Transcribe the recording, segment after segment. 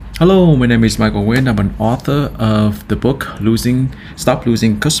Hello, my name is Michael Nguyen. I'm an author of the book Stop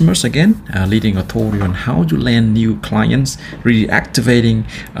Losing Customers Again, leading authority on how to land new clients, reactivating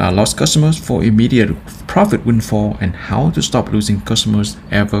lost customers for immediate profit windfall, and how to stop losing customers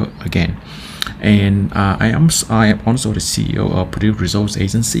ever again. And I am also the CEO of Produce Results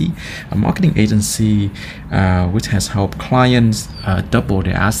Agency, a marketing agency which has helped clients double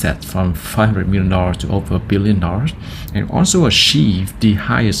their assets from $500 million to over $1 billion, and also achieve the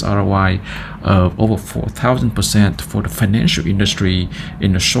highest ROI of over 4,000% for the financial industry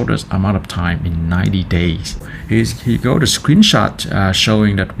in the shortest amount of time, in 90 days. Here you go, the screenshot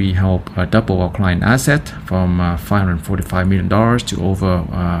showing that we help double our client asset from $545 million to over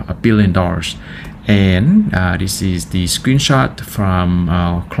 $1 billion. And this is the screenshot from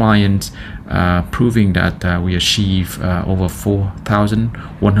our clients proving that we achieve over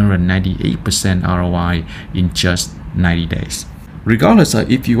 4,198% ROI in just 90 days. Regardless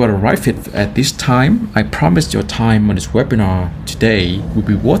of if you are the right fit at this time, I promise your time on this webinar today will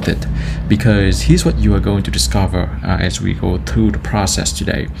be worth it, because here's what you are going to discover as we go through the process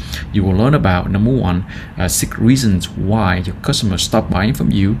today. You will learn about, number one, 6 reasons why your customers stop buying from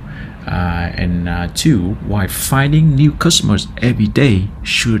you, and 2, why finding new customers every day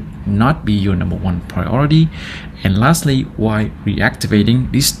should not be your number 1 priority, and lastly, why reactivating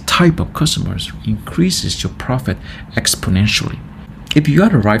this type of customers increases your profit exponentially. If you are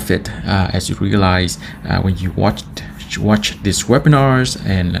the right fit, as you realize when you watch these webinars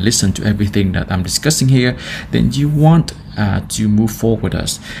and listen to everything that I'm discussing here, then you want to move forward with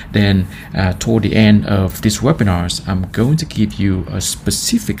us. Then toward the end of these webinars, I'm going to give you a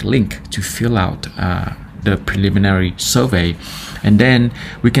specific link to fill out the preliminary survey, and then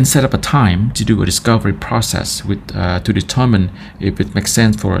we can set up a time to do a discovery process with to determine if it makes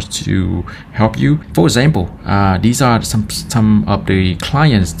sense for us to help you. For example, these are some of the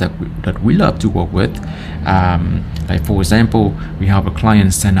clients that we love to work with. Like for example, we have a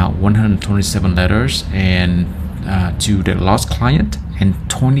client send out 127 letters and to the lost client, and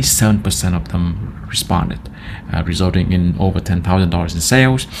 27% of them responded, resulting in over $10,000 in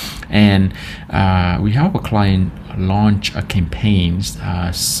sales. And we help a client launch a campaign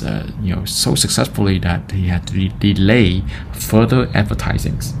so successfully that he had to delay further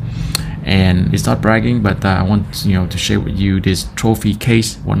advertisings. And it's not bragging, but I want to share with you this trophy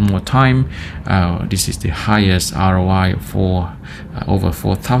case one more time. This is the highest ROI for over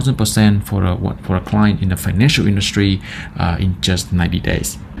 4,000% for a client in the financial industry in just 90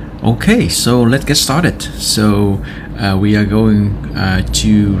 days. Okay, so let's get started. So we are going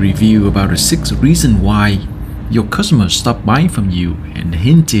to review about the 6 reasons why your customers stop buying from you, and the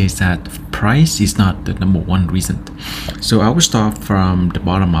hint is that price is not the number 1 reason. So I will start from the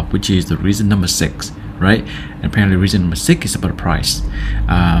bottom up, which is the reason number 6, right? And apparently reason number 6 is about the price.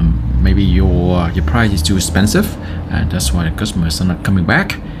 Maybe your price is too expensive, and that's why the customers are not coming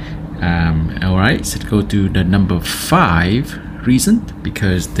back. All right, so go to the number 5 reason,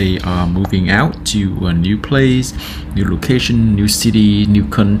 because they are moving out to a new place, new location, new city, new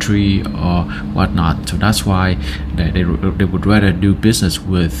country, or whatnot. So that's why they would rather do business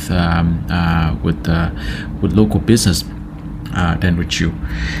with local business than with you.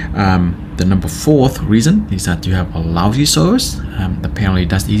 The number 4th reason is that you have a lousy service. Apparently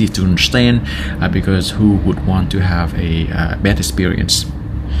that's easy to understand, because who would want to have a bad experience?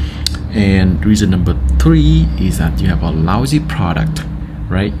 And reason number 3 is that you have a lousy product,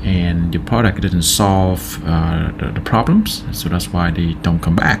 right? And your product doesn't solve the problems, so that's why they don't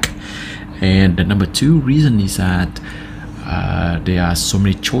come back. And the number 2 reason is that there are so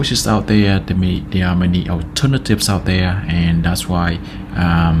many choices out there. There are many alternatives out there, and that's why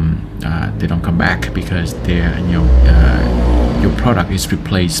they don't come back, because your product is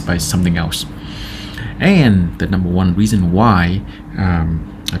replaced by something else. And the number 1 reason why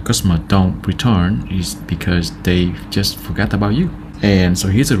a customer don't return is because they just forgot about you. And so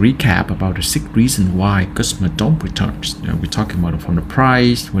here's a recap about the 6 reasons why customers don't return. We're talking about it from the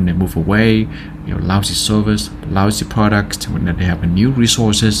price, when they move away, lousy service, lousy products, when they have new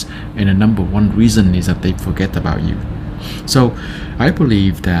resources, and the number 1 reason is that they forget about you. So I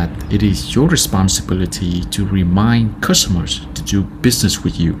believe that it is your responsibility to remind customers to do business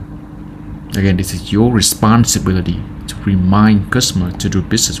with you. Again, this is your responsibility to remind customers to do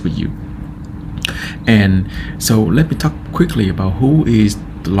business with you. And so let me talk quickly about who is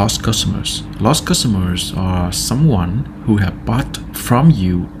the lost customers. Lost customers are someone who have bought from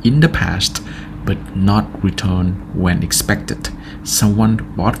you in the past but not returned when expected. Someone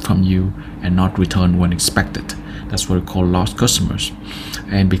bought from you and not returned when expected. That's what we call lost customers.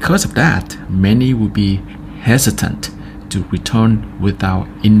 And because of that, many will be hesitant to return without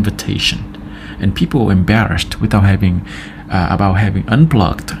invitation, and people are embarrassed without having about having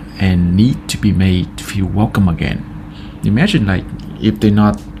unplugged and need to be made to feel welcome again. Imagine like if they're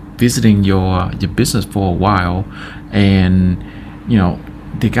not visiting your business for a while, and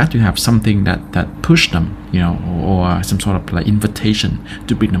they got to have something that push them, or some sort of like invitation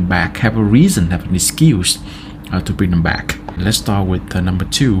to bring them back, have a reason, have an excuse to bring them back. Let's start with number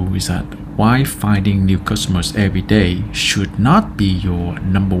 2, is that why finding new customers every day should not be your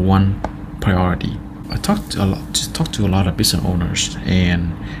number 1 priority. I talked to a lot of business owners,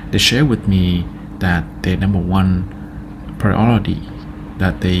 and they share with me that their number 1 priority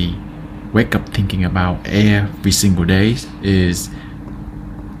that they wake up thinking about every single day is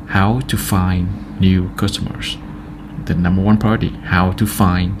how to find new customers. The number 1 priority, how to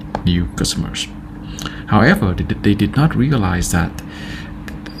find new customers. However, they did not realize that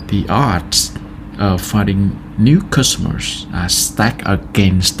the odds of finding new customers are stacked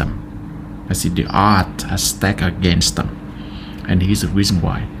against them. I see the odds are stacked against them, and here's the reason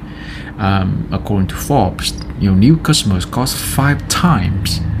why. According to Forbes, new customers cost 5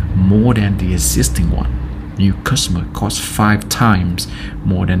 times more than the existing one. New customer costs 5 times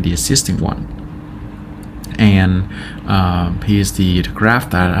more than the existing one. And here's the graph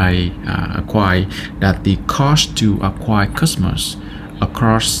that I acquired, that the cost to acquire customers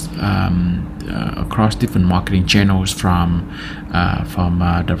across different marketing channels, from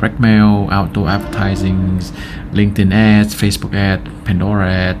direct mail, outdoor advertising, LinkedIn ads, Facebook ads, Pandora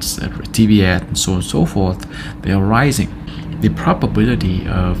ads, TV ads, and so on and so forth, they are rising. The probability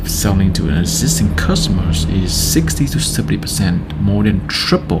of selling to an existing customers is 60 to 70%, more than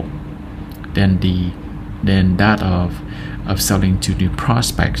triple than that of selling to new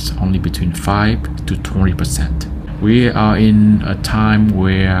prospects, only between 5 to 20%. We are in a time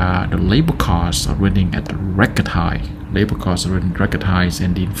where the labor costs are running at a record high. Labor costs are running record highs,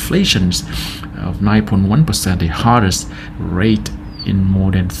 and the inflation's of 9.1%, the hardest rate in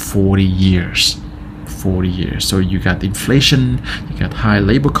more than 40 years. So you got inflation, you got high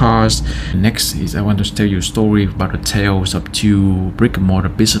labor costs. Next is I want to tell you a story about the tales of 2 brick and mortar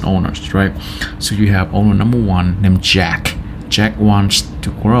business owners, right? So you have owner number 1 named Jack. Jack wants to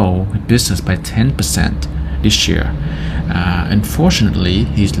grow his business by 10% this year. Unfortunately,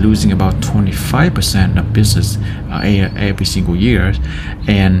 he's losing about 25% of business every single year,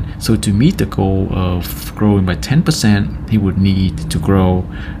 and so to meet the goal of growing by 10%, he would need to grow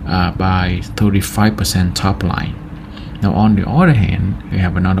by 35% top line. Now, on the other hand, we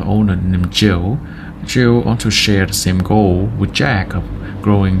have another owner named Jill. Jill also shared the same goal with Jack of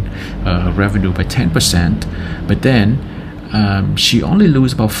growing revenue by 10%, but then she only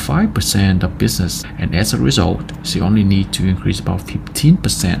loses about 5% of business, and as a result, she only needs to increase about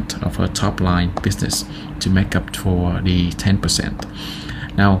 15% of her top line business to make up for the 10%.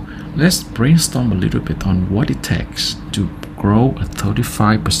 Now, let's brainstorm a little bit on what it takes to grow a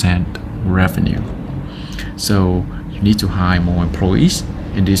 35% revenue. So you need to hire more employees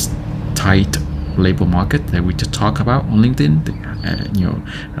in this tight labor market that we just talked about on LinkedIn.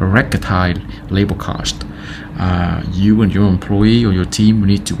 A record high labor cost. You and your employee or your team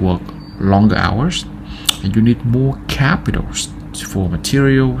need to work longer hours, and you need more capitals for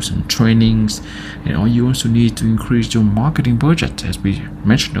materials and trainings, and you also need to increase your marketing budget. As we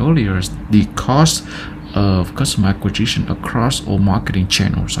mentioned earlier, the cost of customer acquisition across all marketing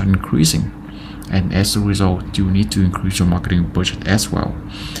channels are increasing, and as a result, you need to increase your marketing budget as well.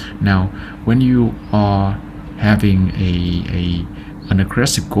 Now, when you are having an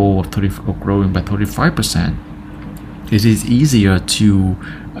aggressive goal of growing by 35%, it is easier to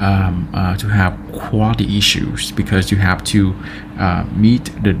have quality issues, because you have to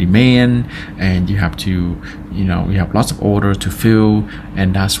meet the demand, and you have to you have lots of orders to fill,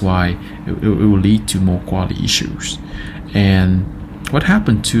 and that's why it will lead to more quality issues. And what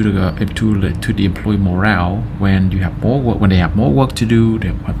happened to the employee morale when you have more work, when they have more work to do,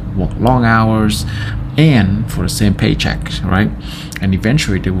 they work long hours and for the same paycheck, right? And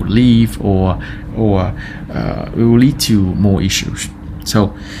eventually they will leave, or it will lead to more issues.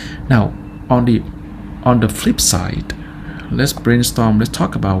 So now on the flip side, let's brainstorm, let's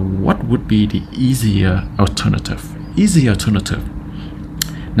talk about what would be the easier alternative.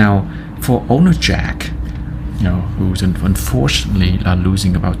 Now, for owner Jack, who's unfortunately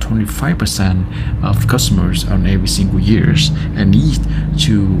losing about 25% of customers on every single years, and needs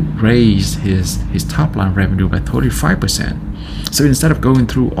to raise his top line revenue by 35%. So instead of going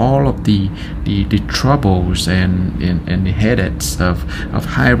through all of the troubles and the headaches of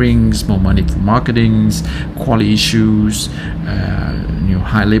hirings, more money for marketings, quality issues,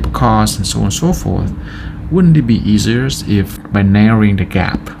 high labor costs, and so on and so forth, Wouldn't it be easier if by narrowing the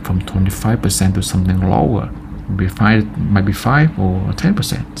gap from 25% to something lower, might be 5 or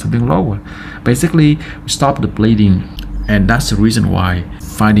 10%, something lower. Basically, we stop the bleeding, and that's the reason why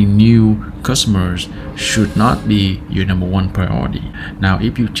finding new customers should not be your number one priority. Now,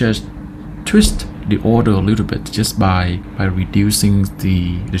 if you just twist the order a little bit just by reducing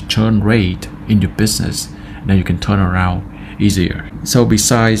the churn rate in your business, then you can turn around easier. So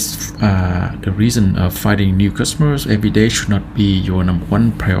besides the reason of finding new customers, every day should not be your number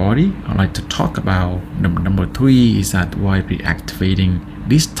one priority. I'd like to talk about number 3 is that why reactivating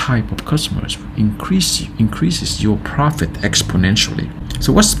this type of customers increases your profit exponentially.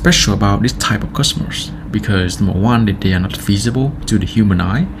 So what's special about this type of customers? Because number one, they are not visible to the human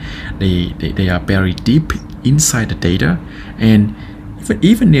eye. They are buried deep inside the data, and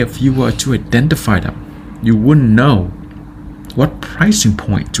even if you were to identify them, you wouldn't know what pricing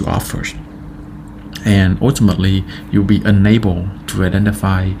point to offer, and ultimately you'll be unable to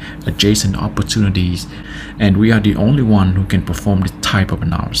identify adjacent opportunities. And we are the only one who can perform this type of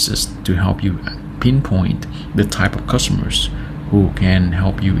analysis to help you pinpoint the type of customers who can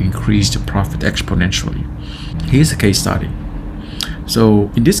help you increase the profit exponentially. Here's a case study. So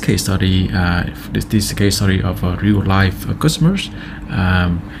in this case study, this is a case study of real life customers.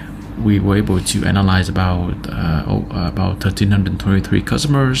 We were able to analyze about 1,323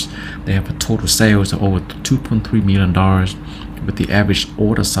 customers. They have a total sales of over $2.3 million with the average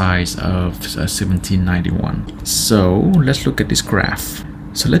order size of $1,791. So let's look at this graph.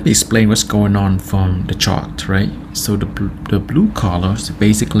 So let me explain what's going on from the chart, right? So the blue colors,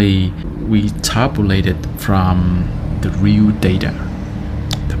 basically we tabulated from the real data.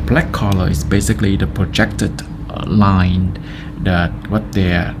 The black color is basically the projected line that what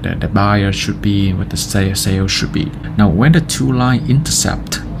the buyer should be, what the sales should be. Now when the two lines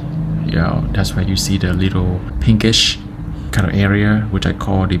intercept, that's why you see the little pinkish kind of area, which I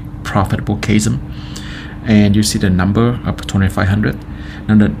call the profitable chasm, and you see the number of 2,500.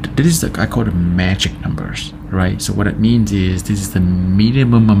 Now this is I call the magic numbers, right? So what it means is this is the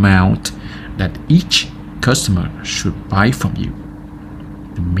minimum amount that each customer should buy from you.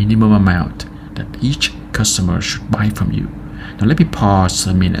 The minimum amount that each customer should buy from you. Now let me pause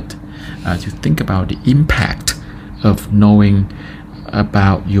a minute to think about the impact of knowing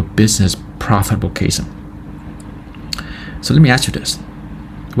about your business profitable chasm. So let me ask you this.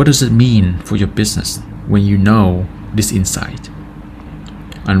 What does it mean for your business when you know this insight?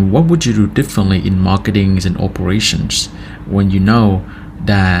 And what would you do differently in marketing and operations when you know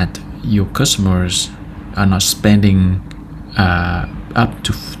that your customers are not spending up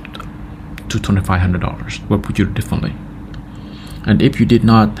to $2,500? What would you do differently? And if you did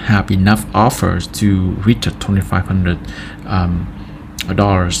not have enough offers to reach a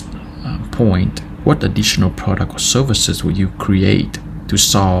 $2,500 point, what additional product or services would you create to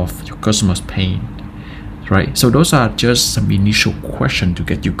solve your customers' pain? Right? So those are just some initial questions to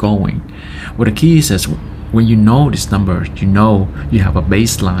get you going. What the key is when you know these numbers, you know you have a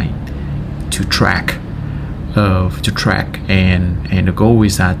baseline to track, and the goal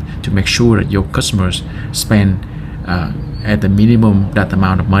is that to make sure that your customers spend at the minimum that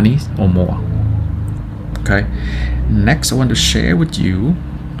amount of money or more. Okay. Next, I want to share with you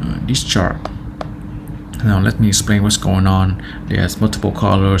this chart. Now let me explain what's going on. There's multiple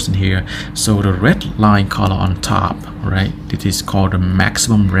colors in here. So the red line color on top, right? It is called the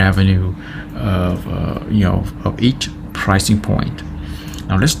maximum revenue of each pricing point.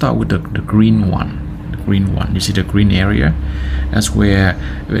 Now let's start with the green one. The green one. You see the green area?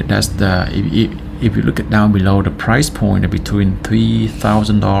 If you look at down below, the price point is between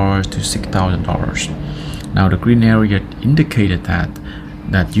 $3,000 to $6,000. Now the green area indicated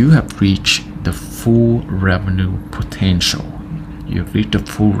that you have reached the full revenue potential. You've reached the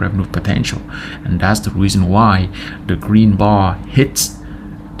full revenue potential, and that's the reason why the green bar hits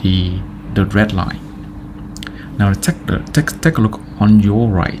the red line. Now take a look on your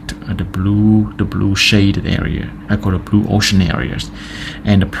right at the blue shaded area. I call it blue ocean areas,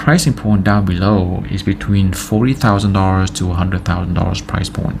 and the pricing point down below is between $40,000 to $100,000 price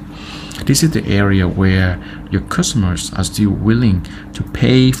point. This is the area where your customers are still willing to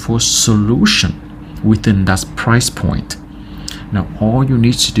pay for solution within that price point. Now all you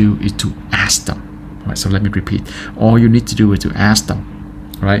need to do is to ask them. Right? So let me repeat. All you need to do is to ask them.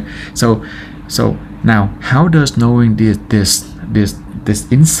 Right? So now how does knowing this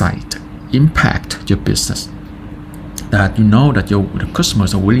insight impact your business? That you know that the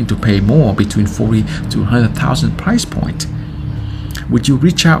customers are willing to pay more between $40,000 to $100,000 price point. Would you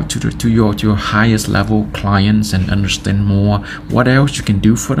reach out to your highest level clients and understand more what else you can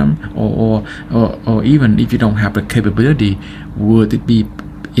do for them, or even if you don't have the capability, would it be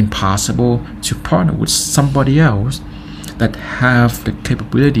impossible to partner with somebody else that have the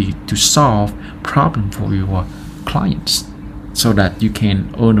capability to solve problem for your clients, so that you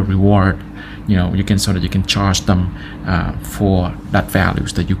can earn a reward, so that you can charge them for that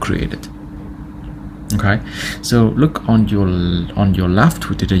values that you created. Okay, so look on your left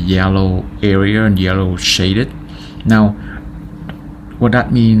with the yellow area and yellow shaded. Now what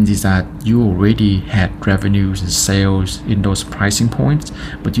that means is that you already had revenues and sales in those pricing points,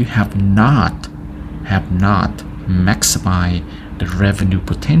 but you have not maximized the revenue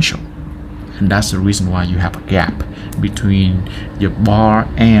potential, and that's the reason why you have a gap between your bar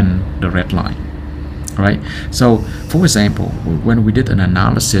and the red line. Right, so for example, when we did an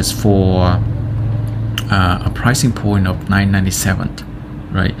analysis for a pricing point of $9.97,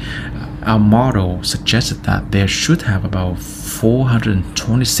 right, our model suggested that there should have about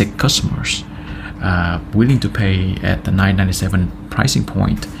 426 customers willing to pay at the $9.97 pricing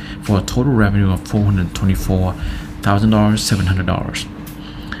point for a total revenue of $424,700.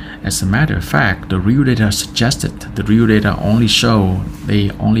 As a matter of fact, the real data only show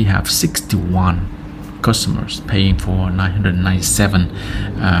they only have 61 customers paying for $997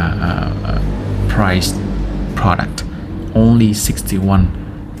 priced product. Only 61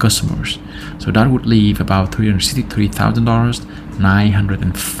 customers. So that would leave about $363,000,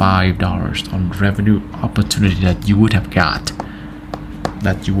 $905 on revenue opportunity that you would have got.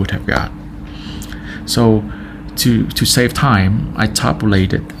 So to save time, I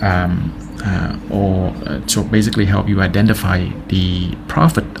tabulated to basically help you identify the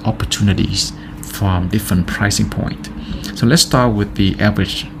profit opportunities from different pricing point. So let's start with the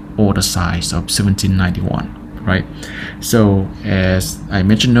average order size of $17.91, right? So as I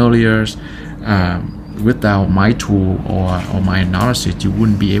mentioned earlier, without my tool or my analysis, you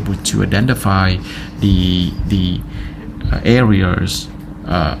wouldn't be able to identify the areas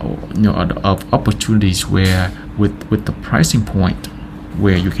of opportunities where with the pricing point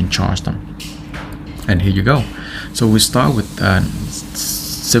where you can charge them. And here you go. So we start with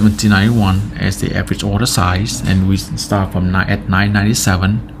 $17.91 as the average order size, and we start from at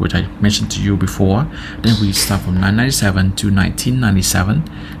 $9.97, which I mentioned to you before. Then we start from $9.97 to $19.97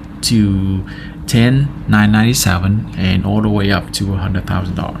 to $10,997 and all the way up to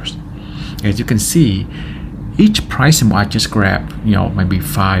 $100,000. As you can see, each pricing I just grabbed, maybe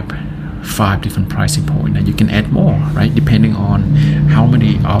five different pricing points, and you can add more, right, depending on how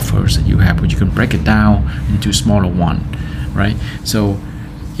many offers that you have, but you can break it down into smaller one, right? So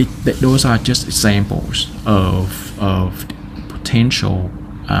those are just examples of potential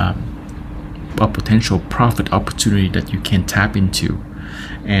profit opportunity that you can tap into,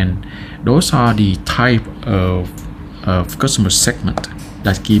 and those are the type of customer segment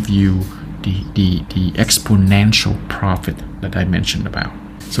that give you the exponential profit that I mentioned about.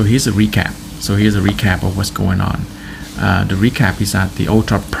 So here's a recap. Of what's going on. The recap is that the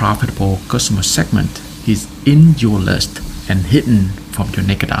ultra profitable customer segment is in your list and hidden from your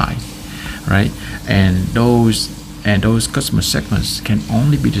naked eye, right? And those customer segments can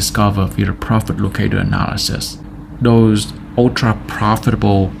only be discovered via the profit locator analysis. Those ultra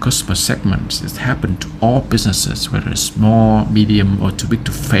profitable customer segments is happen to all businesses, whether it's small, medium, or too big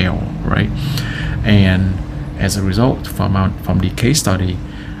to fail, right? And as a result, from the case study,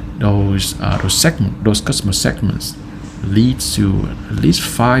 those customer segments leads to at least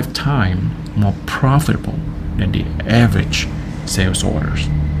 5 times more profitable than the average sales orders.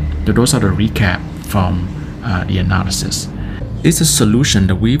 So those are the recap from the analysis. It's a solution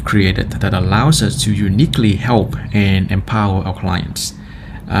that we've created that allows us to uniquely help and empower our clients.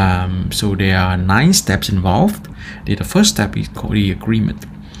 So there are 9 steps involved. The first step is called the agreement.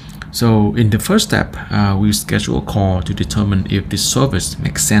 So in the first step, we schedule a call to determine if this service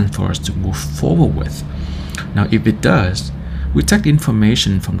makes sense for us to move forward with. Now, if it does, we take the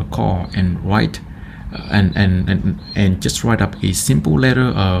information from the call and write and just write up a simple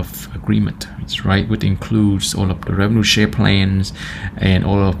letter of agreement, right, which includes all of the revenue share plans and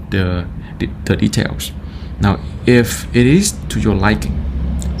all of the details. Now, if it is to your liking,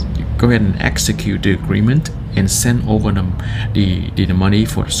 you go ahead and execute the agreement and send over them the money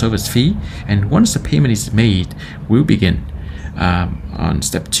for the service fee. And once the payment is made, we'll begin on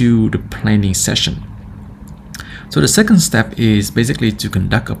step 2, the planning session. So the second step is basically to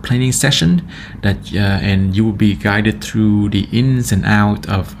conduct a planning session that and you will be guided through the ins and out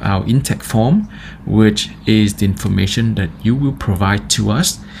of our intake form, which is the information that you will provide to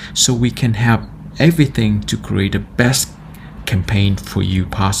us so we can have everything to create the best campaign for you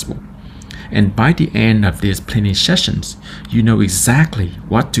possible. And by the end of these planning sessions, you know exactly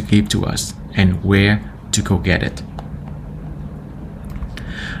what to give to us and where to go get it.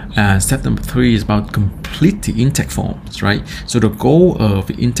 Step number 3 is about complete the intake forms, right? So the goal of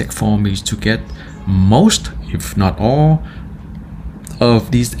the intake form is to get most, if not all,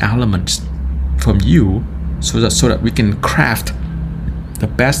 of these elements from you so that we can craft the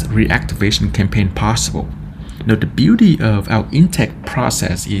best reactivation campaign possible. Now, the beauty of our intake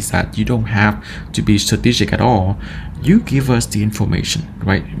process is that you don't have to be strategic at all. You give us the information,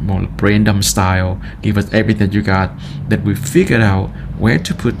 right? More random style, give us everything you got, that we figured out where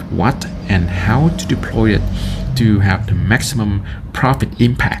to put what and how to deploy it to have the maximum profit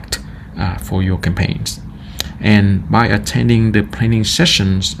impact for your campaigns. And by attending the planning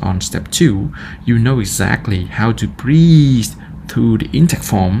sessions on step 2, you know exactly how to breeze through the intake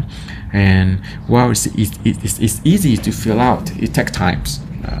form. And while it's easy to fill out, it takes time.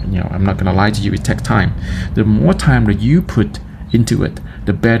 I'm not gonna lie to you, it takes time. The more time that you put into it,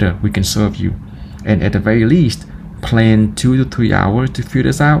 the better we can serve you. And at the very least, plan 2 to 3 hours to fill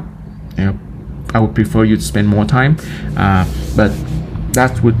this out. I would prefer you to spend more time, but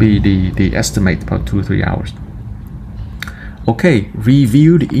that would be the estimate, about 2 or 3 hours. Okay,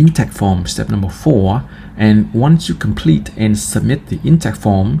 review the intake form, step number 4. And once you complete and submit the intake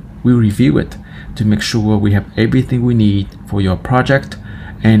form, we'll review it to make sure we have everything we need for your project.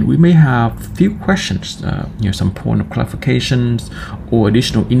 And we may have a few questions, some point of clarifications or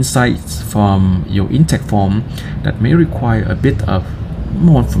additional insights from your intake form that may require a bit of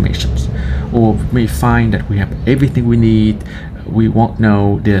more information, or we may find that we have everything we need. We won't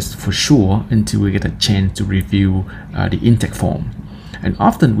know this for sure until we get a chance to review the intake form. And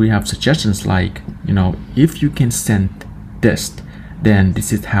often we have suggestions like, if you can send this, then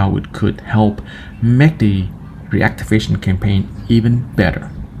this is how it could help make the reactivation campaign even better.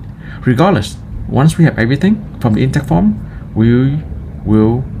 Regardless, once we have everything from the intake form, we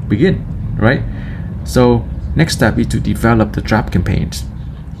will begin, right? So next step is to develop the draft campaigns.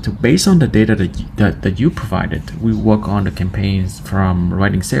 So based on the data that you provided, we work on the campaigns from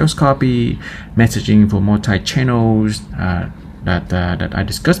writing sales copy, messaging for multi-channels that I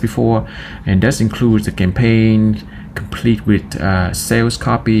discussed before, and this includes the campaign complete with sales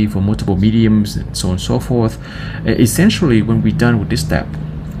copy for multiple mediums and so on and so forth. Essentially, when we're done with this step,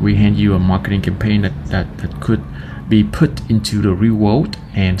 we hand you a marketing campaign that could be put into the real world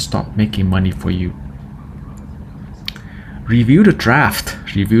and start making money for you. Review the draft.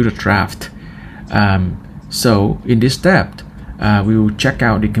 So in this step, we will check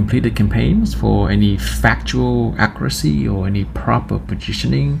out the completed campaigns for any factual accuracy or any proper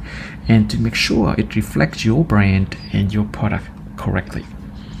positioning, and to make sure it reflects your brand and your product correctly.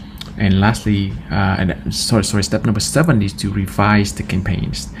 And lastly, step number 7 is to revise the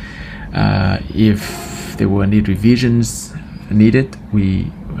campaigns. If there were any revisions needed,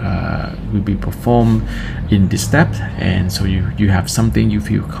 will be performed in this step, and so you have something you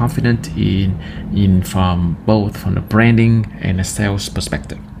feel confident in from both from the branding and the sales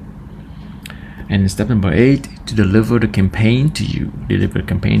perspective. And step number 8, to deliver the campaign to you.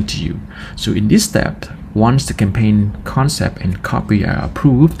 So in this step, once the campaign concept and copy are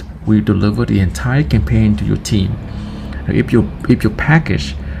approved, we deliver the entire campaign to your team. If your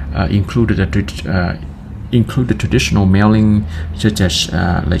package included traditional mailing, such as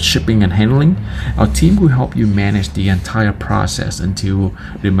like shipping and handling, our team will help you manage the entire process until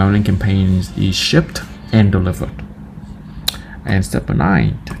the mailing campaign is shipped and delivered. And step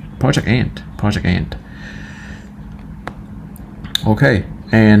 9, project end. Okay,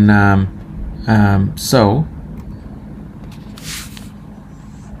 and so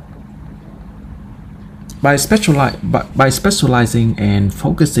by specializing and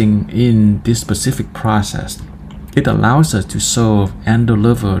focusing in this specific process, it allows us to serve and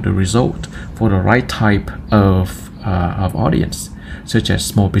deliver the result for the right type of audience, such as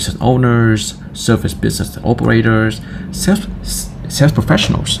small business owners, service business operators, sales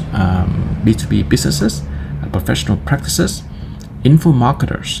professionals, B2B businesses, professional practices, info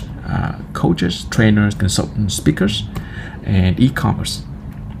marketers, coaches, trainers, consultants, speakers, and e-commerce.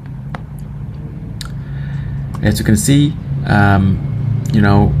 As you can see,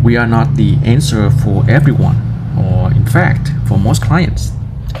 we are not the answer for everyone, or in fact, for most clients.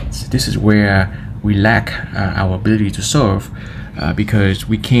 This is where we lack our ability to serve, because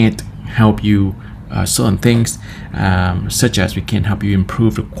we can't help you certain things, such as we can't help you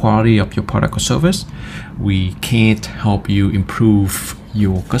improve the quality of your product or service. We can't help you improve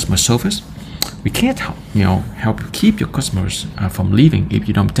your customer service. We can't help you keep your customers from leaving if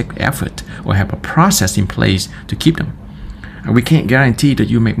you don't take the effort or have a process in place to keep them. We can't guarantee that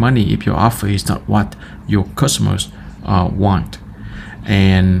you make money if your offer is not what your customers want.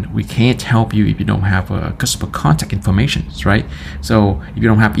 And we can't help you if you don't have customer contact information, right? So if you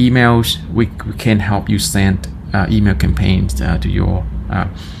don't have emails, we can't help you send email campaigns to your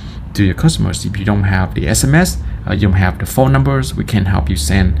customers. If you don't have the SMS, you don't have the phone numbers, we can help you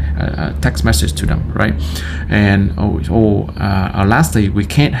send a text message to them, right? And lastly, we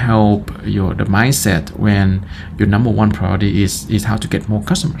can't help the mindset when your number one priority is how to get more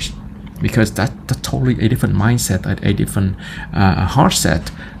customers, because that's totally a different mindset, a different heart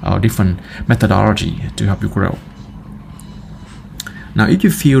set, or different methodology to help you grow. Now, if you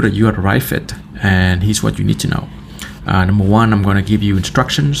feel that you are the right fit, and here's what you need to know. Number one, I'm going to give you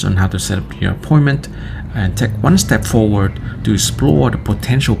instructions on how to set up your appointment and take one step forward to explore the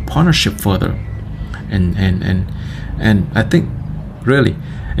potential partnership further. And I think really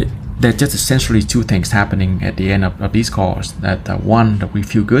there's just essentially two things happening at the end of these calls. That one, that we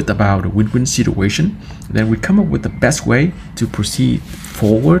feel good about a win-win situation, then we come up with the best way to proceed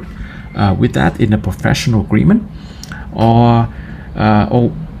forward with that in a professional agreement, or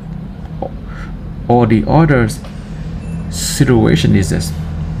the other situation is this: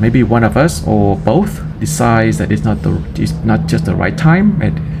 maybe one of us or both decides that it's not just the right time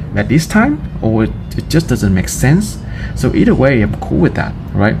at this time, or it just doesn't make sense. So either way, I'm cool with that,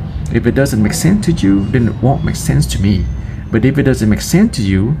 right? If it doesn't make sense to you, then it won't make sense to me. But if it doesn't make sense to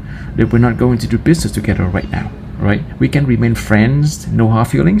you, then we're not going to do business together right now, right? We can remain friends, no hard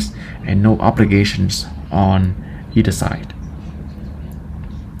feelings, and no obligations on either side.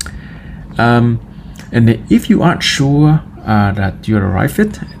 And if you aren't sure that you're the right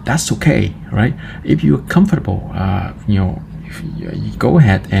fit, that's okay, right? If you're comfortable, you go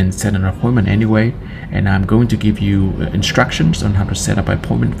ahead and set an appointment anyway, and I'm going to give you instructions on how to set up an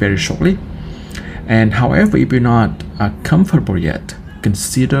appointment very shortly. And however, if you're not comfortable yet,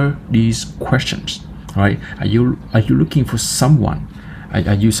 consider these questions, right? Are you looking for someone?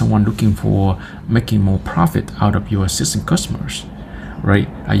 Are you someone looking for making more profit out of your existing customers, right?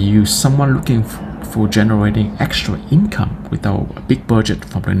 Are you someone looking for generating extra income without a big budget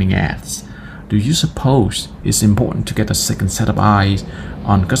from running ads? Do you suppose it's important to get a second set of eyes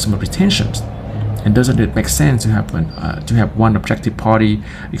on customer retentions? And doesn't it make sense to have one objective party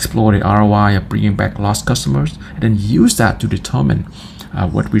explore the ROI of bringing back lost customers, and then use that to determine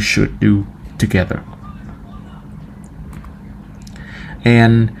what we should do together?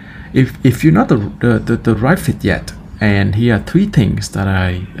 And if you're not the right fit yet, and here are three things that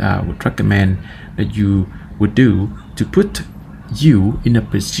I would recommend that you would do to put you in a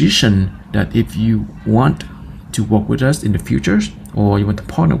position that if you want to work with us in the future, or you want to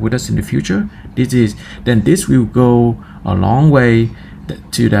partner with us in the future, this will go a long way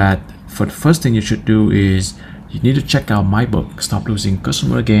to that. For the first thing you should do is you need to check out my book, Stop Losing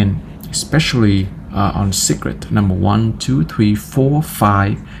Customer Again, especially on secret number 1, 2, 3, 4,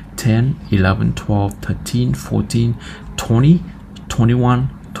 5, 10, 11, 12, 13, 14, 20, 21,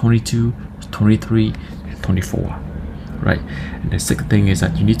 22, 23, and 24. Right? And the second thing is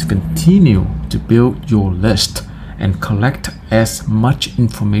that you need to continue to build your list and collect as much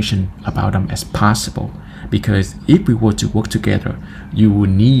information about them as possible, because if we were to work together, you will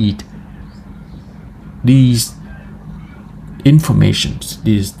need these informations,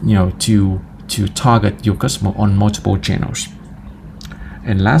 to target your customer on multiple channels.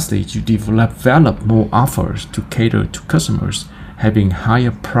 And lastly, you develop more offers to cater to customers having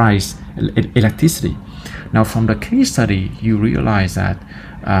higher price elasticity. Now, from the case study, you realize that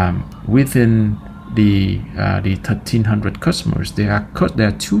within the 1,300 customers, there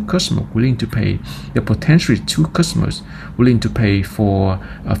are two customers willing to pay. There are potentially two customers willing to pay for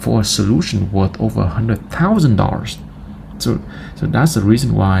a solution worth over $100,000. So that's the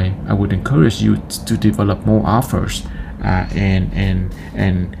reason why I would encourage you to develop more offers and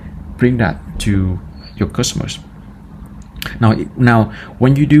bring that to your customers. Now,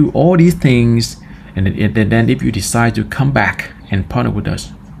 when you do all these things, and then if you decide to come back and partner with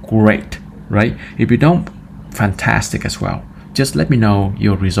us, great, right? If you don't, fantastic as well. Just let me know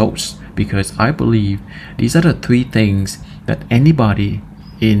your results, because I believe these are the three things that anybody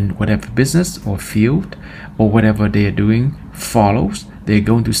in whatever business or field or whatever they are doing follows. They're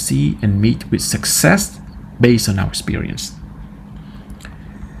going to see and meet with success based on our experience.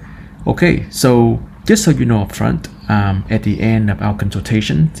 Okay, so just so you know up front, at the end of our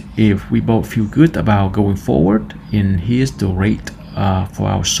consultation, if we both feel good about going forward, and here's the rate for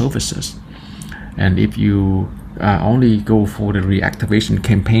our services. And if you only go for the reactivation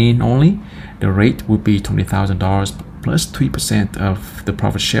campaign only, the rate would be $20,000 plus 3% of the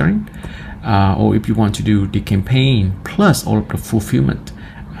profit sharing. or if you want to do the campaign plus all of the fulfillment,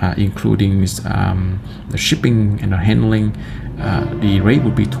 including the shipping and the handling, the rate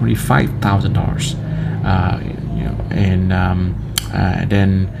would be $25,000. And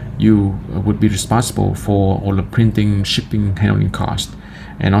then you would be responsible for all the printing, shipping, handling cost.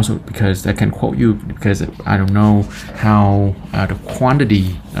 And also because I can quote you because I don't know how the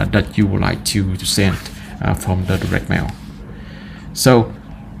quantity that you would like to send from the direct mail. So,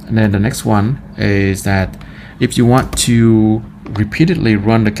 and then the next one is that if you want to repeatedly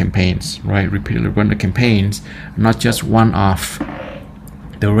run the campaigns, right? Repeatedly run the campaigns, not just one off.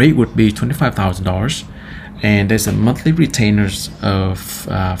 The rate would be $25,000, and there's a monthly retainers of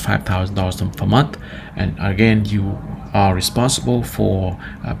 $5,000 per month. And again, you are responsible for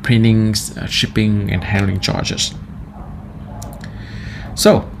printings, shipping, and handling charges.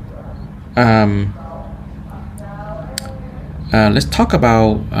 So, let's talk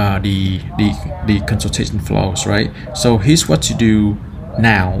about the consultation flows, right? So here's what to do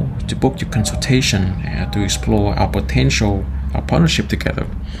now to book your consultation to explore our potential partnership together.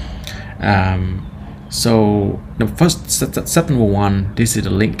 So the first step number one, this is the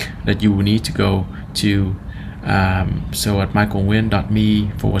link that you will need to go to. So at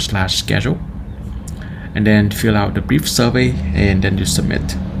michaelwin.me/schedule, and then fill out the brief survey, and then you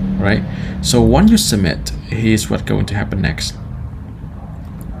submit, right? So once you submit, here's what's going to happen next.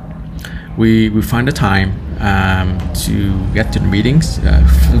 We find a time to get to the meetings.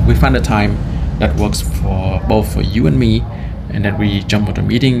 We find a time that works for both for you and me, and then we jump on the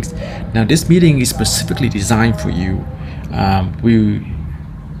meetings. Now this meeting is specifically designed for you. We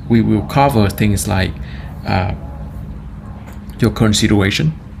will cover things like your current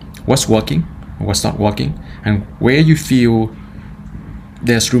situation, what's working, what's not working, and where you feel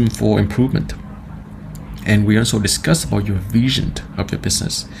there's room for improvement. And we also discuss about your vision of your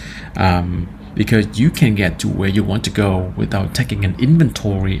business, because you can get to where you want to go without taking an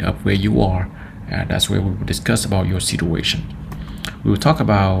inventory of where you are. That's where we will discuss about your situation. We will talk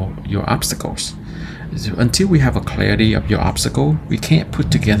about your obstacles. So until we have a clarity of your obstacle, we can't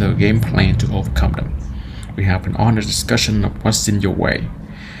put together a game plan to overcome them. We have an honest discussion of what's in your way,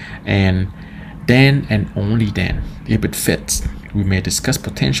 and then and only then, if it fits, we may discuss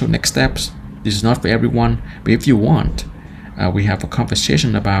potential next steps. This is not for everyone, but if you want, we have a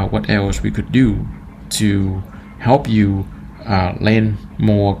conversation about what else we could do to help you land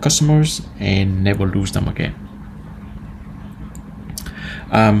more customers and never lose them again.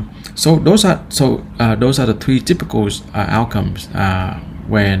 So those are the three typical outcomes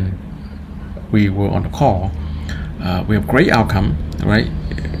when we were on the call. We have great outcome, right?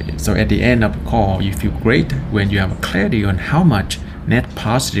 So at the end of the call, you feel great when you have a clarity on how much net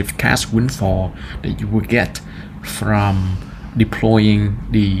positive cash windfall that you will get from deploying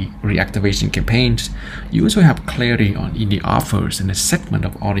the reactivation campaigns. You also have clarity on in the offers and the segment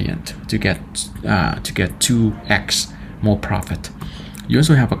of audience to get 2x more profit. You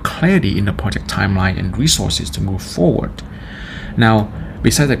also have a clarity in the project timeline and resources to move forward. Now,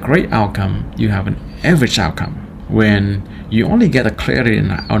 besides a great outcome, you have an average outcome when you only get a clarity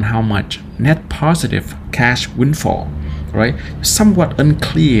on how much net positive cash windfall, right? Somewhat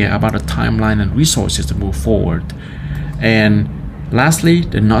unclear about the timeline and resources to move forward. And lastly,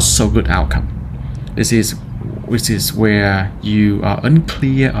 the not so good outcome. Which is where you are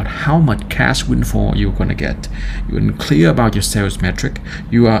unclear on how much cash windfall you're going to get. You're unclear about your sales metric.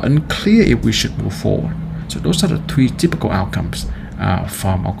 You are unclear if we should move forward. So those are the three typical outcomes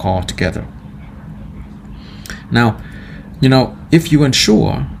from our call together. Now, if you're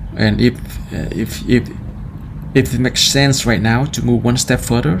unsure, and if it makes sense right now to move one step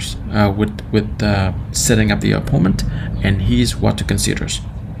further with setting up the appointment, and here's what to consider.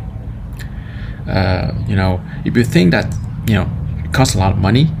 If you think that it costs a lot of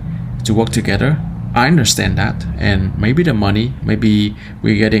money to work together, I understand that, and maybe the money, maybe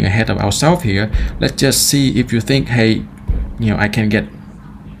we're getting ahead of ourselves here. Let's just see if you think, hey, if I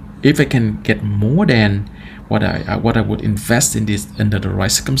can get more than what I would invest in this under the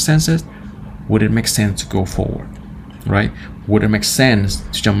right circumstances, would it make sense to go forward, right? Would it make sense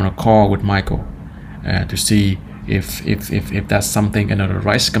to jump on a call with Michael to see if that's something under the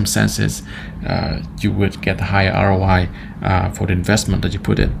right circumstances, you would get a higher ROI for the investment that you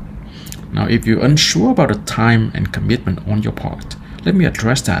put in. Now, if you're unsure about the time and commitment on your part, let me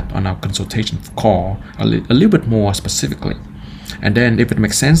address that on our consultation call a little bit more specifically. And then if it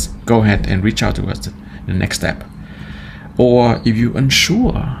makes sense, go ahead and reach out to us in the next step. Or if you're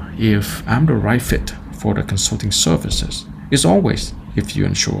unsure if I'm the right fit for the consulting services, it's always if you're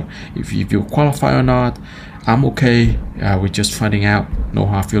unsure. If you qualify or not, I'm okay with just finding out no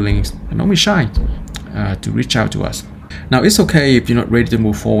hard feelings, and don't be shy to reach out to us. Now, it's okay if you're not ready to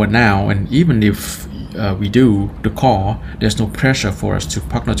move forward now, and even if we do the call, there's no pressure for us to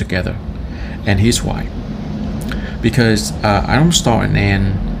partner together. And here's why. Because I don't start and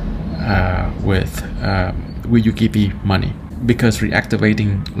end with will you give me money? Because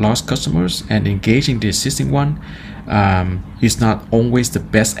reactivating lost customers and engaging the existing one is not always the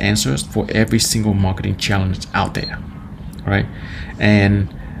best answers for every single marketing challenge out there, right? And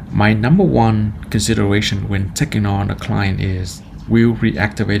my number one consideration when taking on a client is, will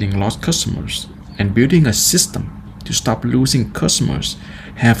reactivating lost customers and building a system to stop losing customers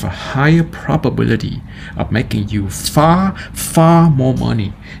have a higher probability of making you far more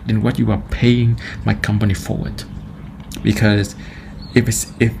money than what you are paying my company for it? Because if I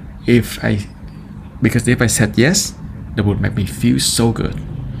said yes, that would make me feel so good,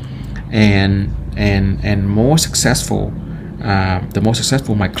 and more successful. The more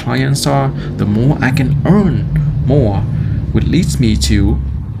successful my clients are, the more I can earn more, which leads me to,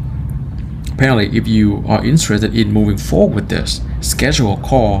 apparently, if you are interested in moving forward with this, schedule a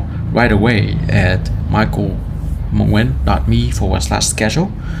call right away at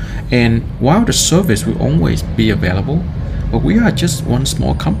michaelmoen.me/schedule. And while the service will always be available, but we are just one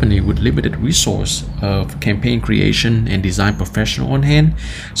small company with limited resource of campaign creation and design professional on hand.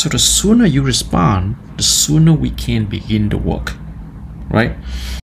 So the sooner you respond, the sooner we can begin the work, right?